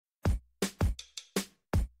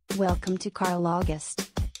Welcome to Carl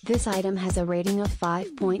August. This item has a rating of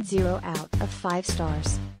 5.0 out of 5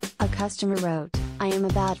 stars. A customer wrote, I am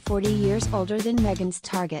about 40 years older than Megan's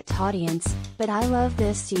target audience, but I love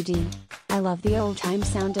this CD. I love the old-time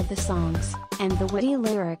sound of the songs, and the witty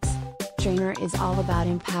lyrics. Trainer is all about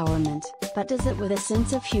empowerment, but does it with a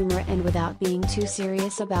sense of humor and without being too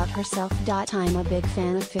serious about herself. I'm a big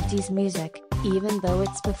fan of 50s music, even though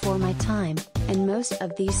it's before my time, and most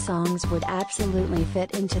of these songs would absolutely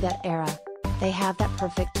fit into that era. They have that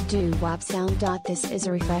perfect doo-wop sound. This is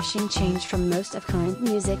a refreshing change from most of current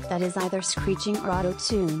music that is either screeching or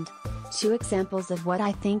auto-tuned. 2 examples of what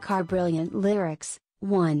I think are brilliant lyrics.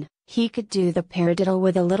 1. He could do the paradiddle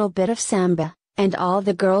with a little bit of samba, and all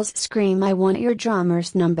the girls scream I want your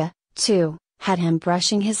drummer's number. 2. Had him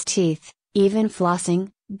brushing his teeth, even flossing,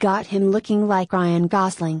 got him looking like Ryan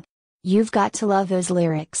Gosling. You've got to love those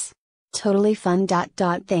lyrics. Totally fun.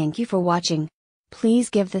 Thank you for watching. Please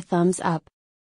give the thumbs up.